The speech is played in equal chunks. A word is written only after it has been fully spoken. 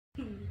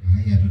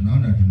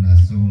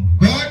masomo.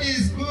 God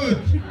is good.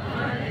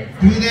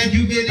 To the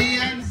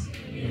Jubileans.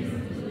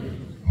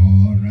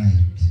 All right.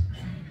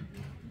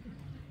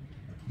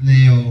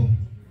 Leo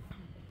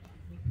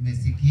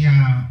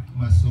tumesikia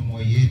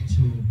masomo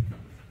yetu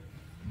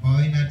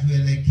ambayo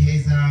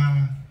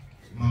inatuelekeza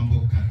mambo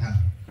kadhaa.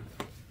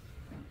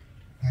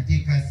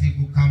 Katika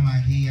siku kama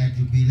hii ya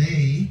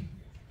Jubilei,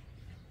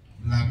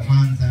 la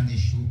kwanza ni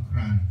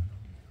shukrani.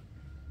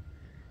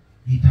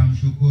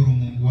 Nitamshukuru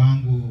Mungu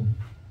wangu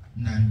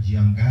na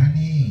njia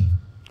gani?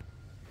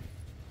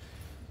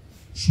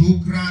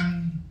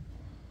 Shukran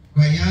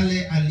kwa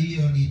yale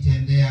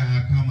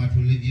aliyonitendea, kama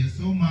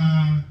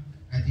tulivyosoma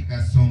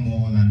katika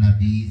somo la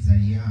nabii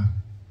Isaia.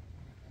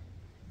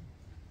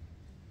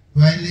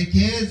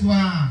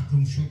 Twaelekezwa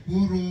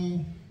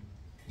tumshukuru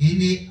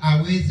ili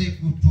aweze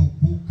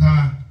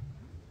kutukuka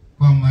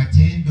kwa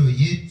matendo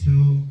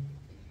yetu,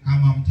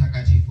 kama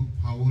Mtakatifu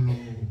Paulo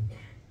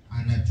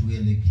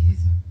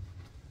anatuelekeza.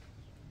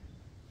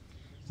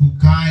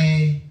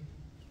 Tukae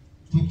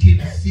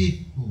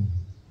tukimsifu,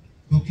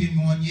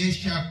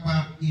 tukimwonyesha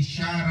kwa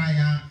ishara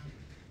ya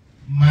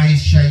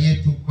maisha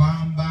yetu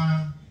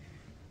kwamba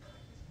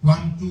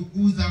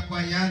twamtukuza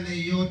kwa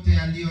yale yote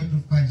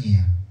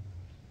aliyotufanyia.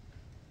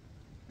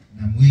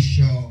 Na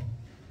mwisho,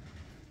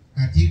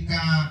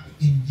 katika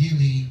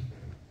Injili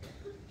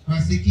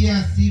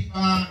twasikia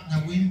sifa na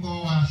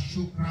wimbo wa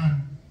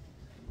shukran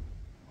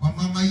kwa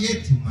mama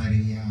yetu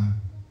Maria,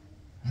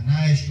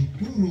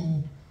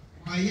 anayeshukuru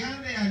kwa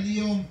yale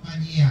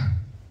aliyomfanyia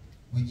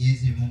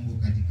Mwenyezi Mungu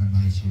katika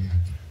maisha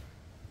yake.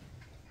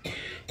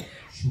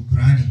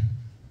 Shukrani.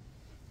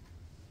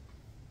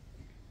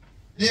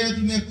 Leo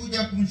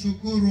tumekuja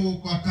kumshukuru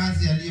kwa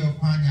kazi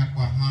aliyofanya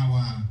kwa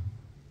hawa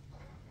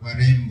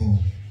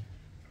warembo,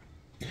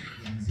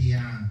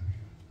 kuanzia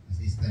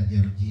Sister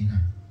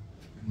Georgina,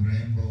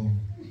 mrembo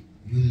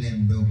yule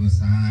mdogo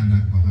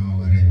sana kwa hawa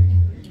warembo.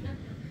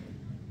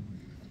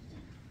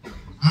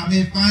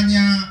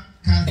 Amefanya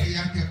kazi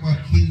yake kwa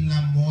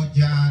kila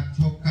mmoja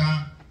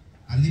toka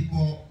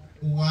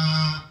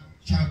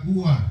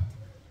alipowachagua.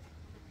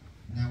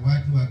 Na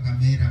watu wa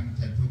kamera,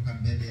 mtatoka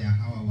mbele ya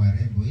hawa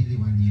warembo ili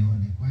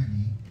wanione,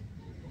 kwani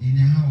nini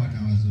hawa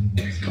na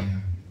wazungumzia,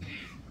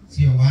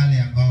 sio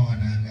wale ambao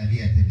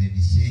wanaangalia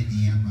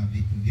televisheni ama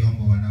vitu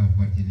vyombo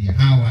wanaofuatilia.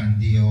 Hawa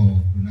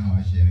ndio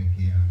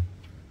tunawasherekea.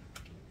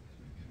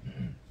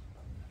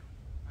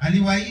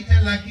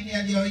 Aliwaita, lakini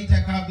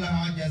aliwaita kabla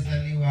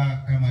hawajazaliwa,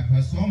 kama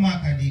twasoma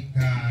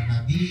katika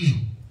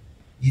nabii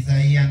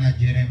Isaia na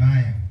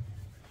Yeremia.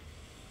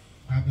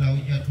 Kabla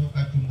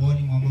hujatoka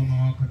tumboni mwa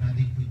mama wako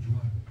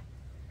nalikujua,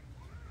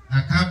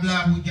 na kabla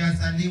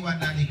hujazaliwa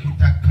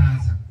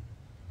nalikutakaza,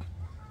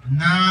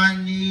 na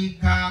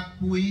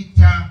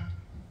nikakuita,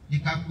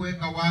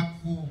 nikakuweka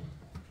wakfu,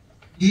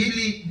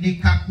 ili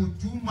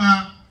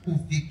nikakutuma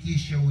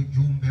ufikishe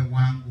ujumbe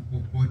wangu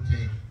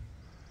popote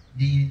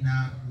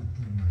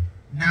ninakutuma.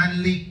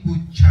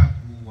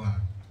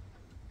 Nalikuchagua.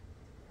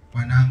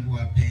 Wanangu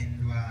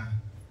wapendwa,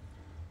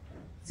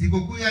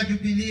 sikukuu ya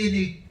Jubilei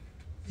ni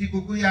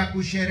sikukuu ya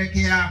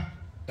kusherekea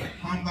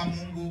kwamba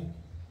Mungu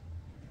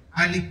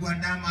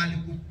alikuandama,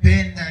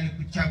 alikupenda,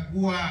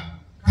 alikuchagua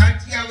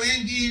kati ya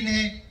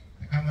wengine,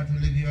 kama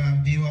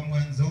tulivyoambiwa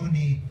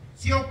mwanzoni,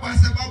 sio kwa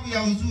sababu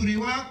ya uzuri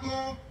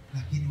wako,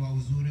 lakini wa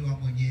uzuri wa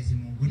Mwenyezi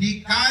Mungu. Ni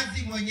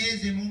kazi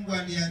Mwenyezi Mungu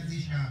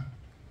alianzisha.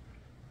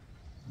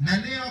 Na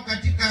leo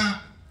katika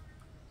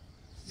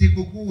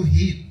sikukuu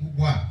hii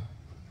kubwa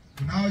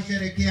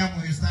tunaosherekea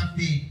moyo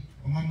safi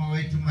wa mama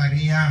wetu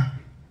Maria,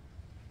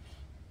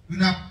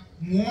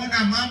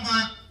 tunamuona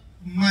mama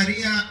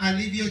Maria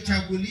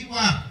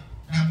alivyochaguliwa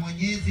na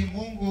Mwenyezi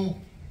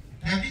Mungu,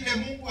 na vile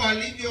Mungu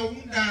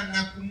alivyounda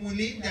na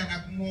kumulinda na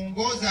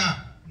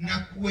kumuongoza na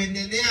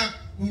kuendelea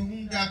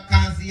kuunda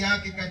kazi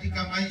yake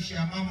katika maisha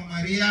ya mama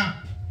Maria.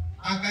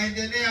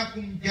 Akaendelea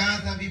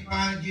kumjaza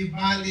vipaji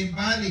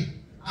mbalimbali,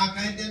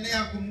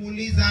 akaendelea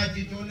kumuuliza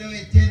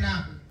ajitolewe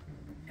tena,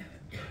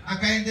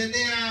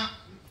 akaendelea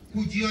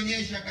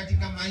kujionyesha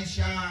katika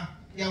maisha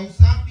ya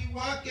usafi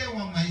wake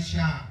wa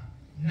maisha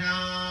na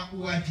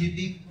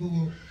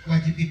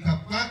uwajibika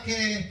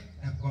kwake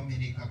na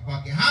kuaminika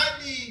kwake,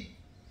 hadi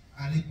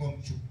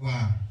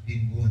alipomchukua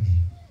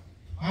mbinguni.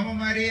 Mama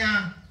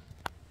Maria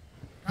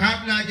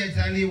kabla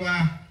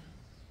hajazaliwa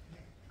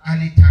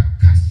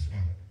alitakaswa,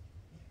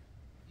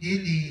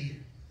 ili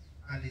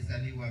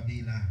alizaliwa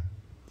bila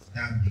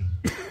dhambi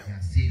ya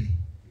asili,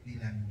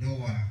 bila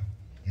ndoa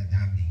ya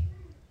dhambi.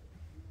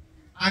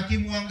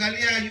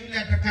 Akimwangalia yule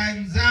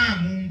atakayemzaa,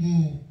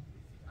 Mungu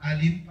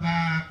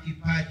alimpa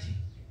kipaji,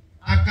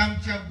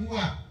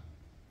 akamchagua.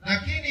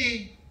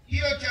 Lakini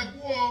hiyo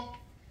chaguo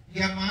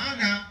ya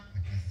maana,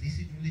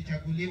 sisi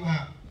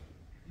tulichaguliwa,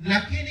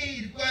 lakini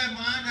ilikuwa ya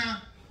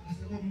maana kwa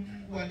sababu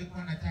Mungu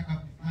alikuwa anataka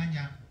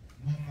kufanya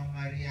mama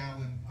Maria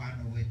awe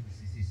mfano wetu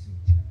sisi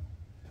sote.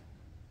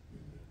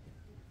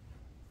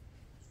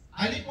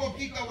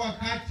 Alipofika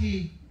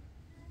wakati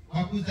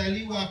wa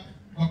kuzaliwa,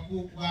 wa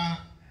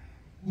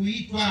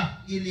kuitwa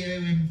ili awe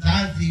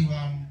mzazi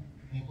wa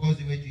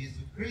Mwokozi wetu Yesu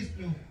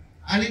Kristo,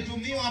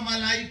 alitumiwa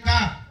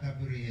malaika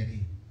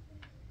Gabrieli.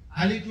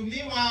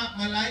 Alitumiwa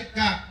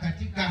malaika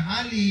katika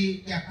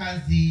hali ya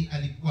kazi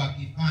alikuwa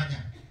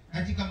akifanya,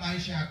 katika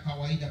maisha ya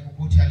kawaida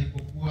popote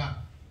alipokuwa.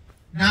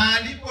 Na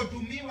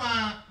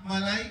alipotumiwa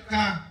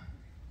malaika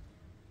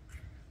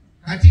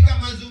katika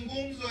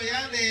mazungumzo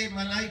yale,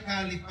 malaika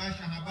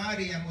alipasha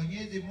habari ya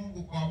Mwenyezi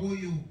Mungu kwa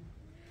huyu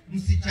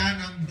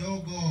msichana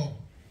mdogo.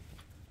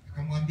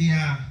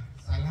 Akamwambia,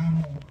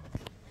 salamu,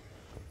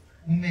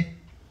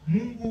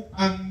 Mungu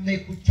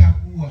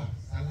amekuchagua,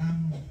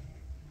 salamu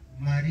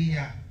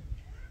Maria,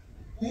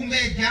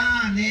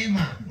 umejaa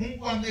neema,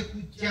 Mungu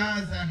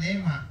amekujaza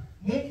neema,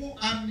 Mungu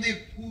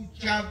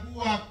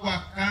amekuchagua kwa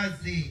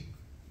kazi.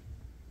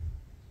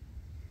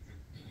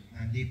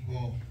 Na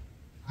ndipo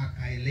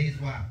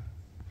akaelezwa,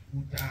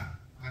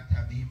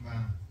 utapata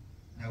mimba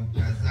na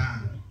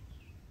utazaa,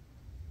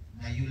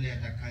 na yule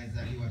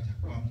atakayezaliwa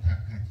atakuwa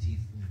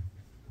mtakatifu.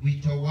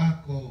 Wito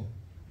wako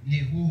ni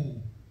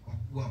huu, kwa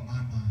kuwa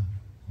mama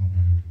wa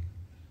Mungu.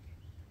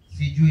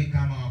 Sijui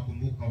kama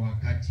wakumbuka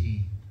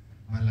wakati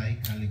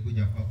malaika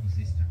alikuja kwako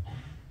sister.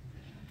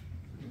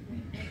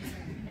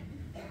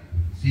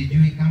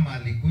 Sijui kama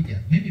alikuja.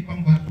 Mimi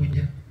kwangu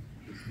hakuja.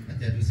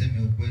 Acha tuseme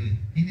ukweli.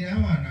 Ni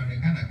hawa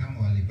wanaonekana kama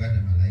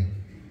walipata malaika.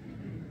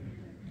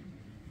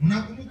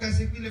 Unakumbuka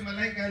siku ile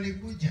malaika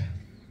alikuja?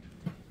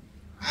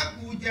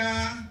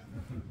 Hakuja,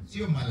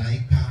 sio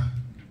malaika.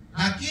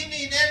 Lakini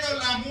neno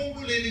la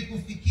Mungu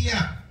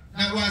lilikufikia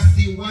na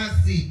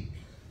wasiwasi.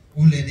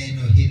 Ule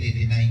neno hili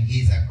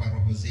linaingiza kwa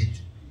roho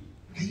zetu.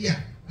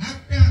 Haya,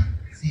 labda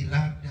si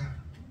labda.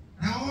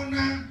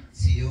 Naona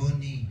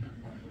sioni.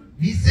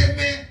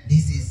 Niseme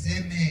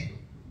nisiseme.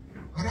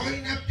 Roho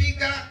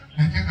inapiga,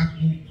 nataka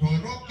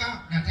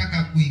kutoroka,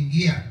 nataka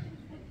kuingia.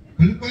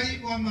 Kulikuwa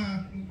hivyo ama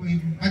kulikuwa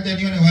hivyo? Acha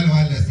nione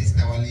wale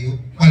sister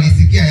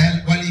walisikia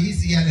yale,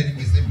 walihisi yale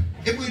nimesema.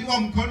 Hebu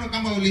inua mkono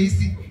kama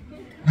ulihisi.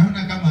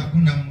 Naona kama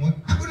hakuna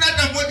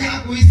hata mmoja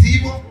hakuhisi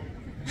hivyo.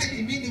 Hadi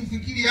mimi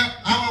nifikiri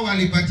hawa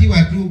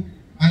walipatiwa tu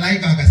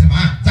malaika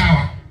wakasema,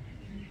 sawa.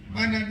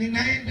 Bwana,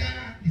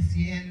 ninaenda,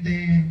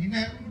 nisiende,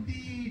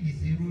 ninarudi,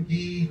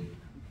 nisirudi.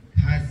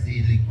 Kazi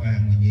ilikuwa ya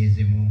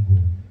Mwenyezi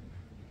Mungu.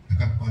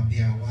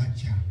 Akakwambia,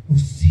 wacha,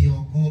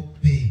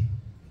 usiogope.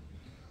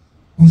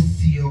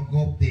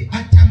 Usiogope.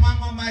 Hata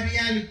mama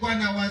Maria alikuwa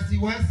na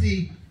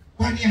wasiwasi,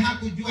 kwani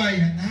hakujua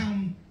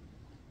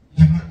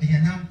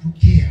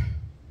yanamtukia.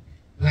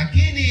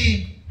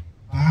 Lakini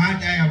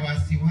baada ya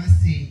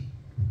wasiwasi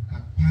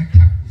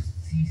ukapata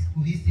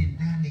kuhisi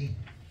ndani,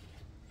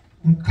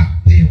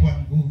 ukapewa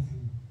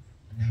nguvu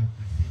na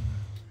ukasema,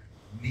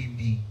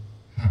 mimi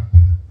hapa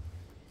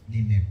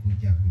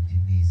nimekuja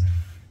kutimiza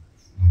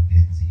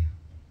mapenzi yako.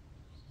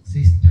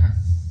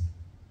 Sisters,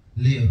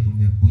 leo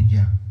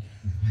tumekuja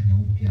kufanya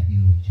upya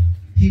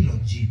hilo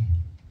jibu.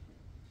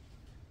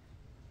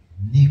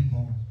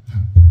 Niko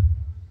hapa,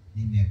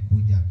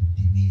 nimekuja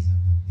kutimiza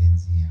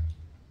mapenzi yako.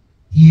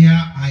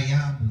 Here I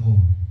am,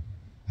 Lord.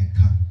 I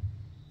come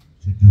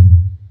to do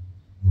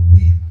your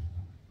will.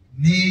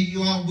 May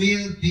your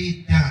will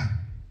be done.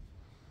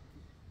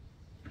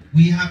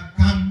 We have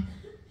come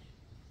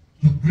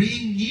to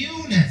bring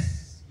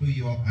newness to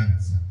your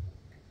answer.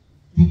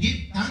 To give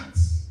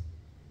thanks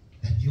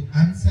that you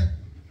answered,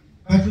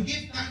 but to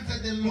give thanks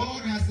that the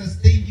Lord has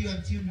sustained you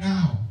until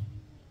now.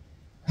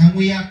 And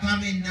we are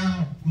coming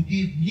now to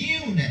give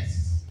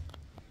newness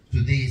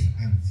to this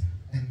answer.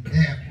 And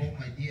therefore,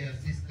 my dear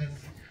sisters,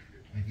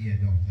 my dear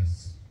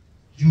daughters,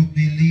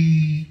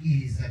 Jubilee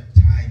is a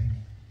time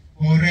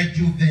for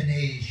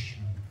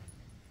rejuvenation,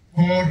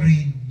 for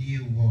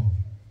renewal,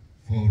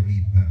 for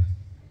rebirth.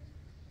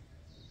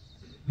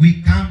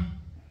 We come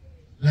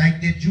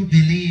like the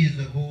Jubilees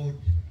of old,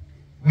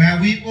 where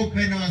we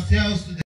open ourselves to the